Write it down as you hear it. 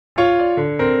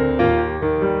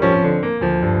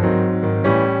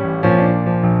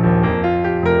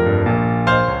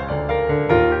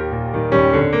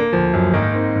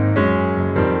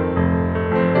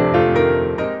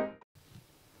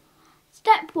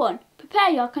Step 1. Prepare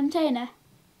your container.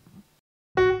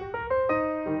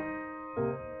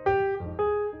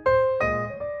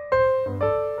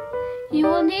 You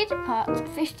will need a pot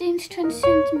 15 to 20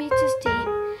 centimetres deep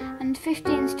and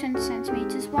 15 to 20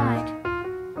 centimetres wide.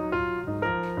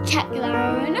 Check there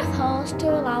are enough holes to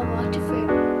allow water through.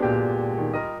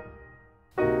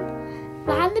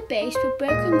 Line the base with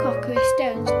broken crockery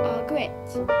stones or grit.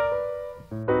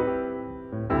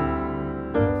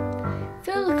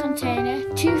 Fill the container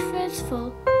 2/3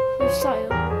 full with soil.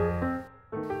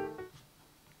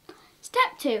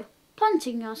 Step 2.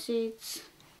 Planting your seeds.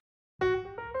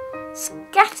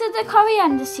 Scatter the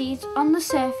coriander seeds on the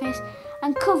surface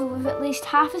and cover with at least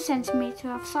 ½ centimetre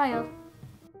of soil.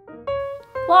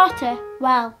 Water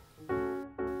well.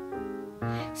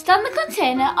 Stand the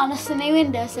container on a sunny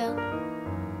windowsill.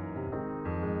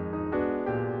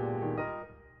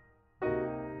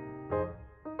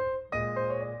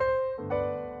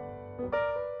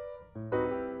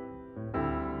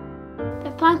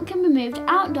 The plant can be moved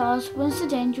outdoors once the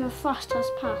danger of frost has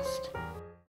passed.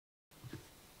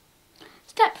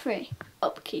 Step 3.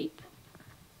 Upkeep.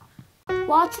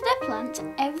 Water the plant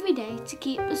every day to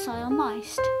keep the soil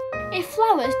moist. If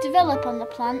flowers develop on the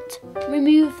plant,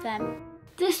 remove them.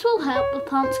 This will help the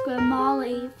plants grow more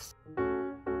leaves.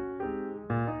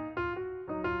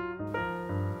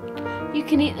 You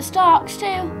can eat the stalks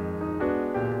too.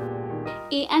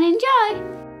 Eat and enjoy!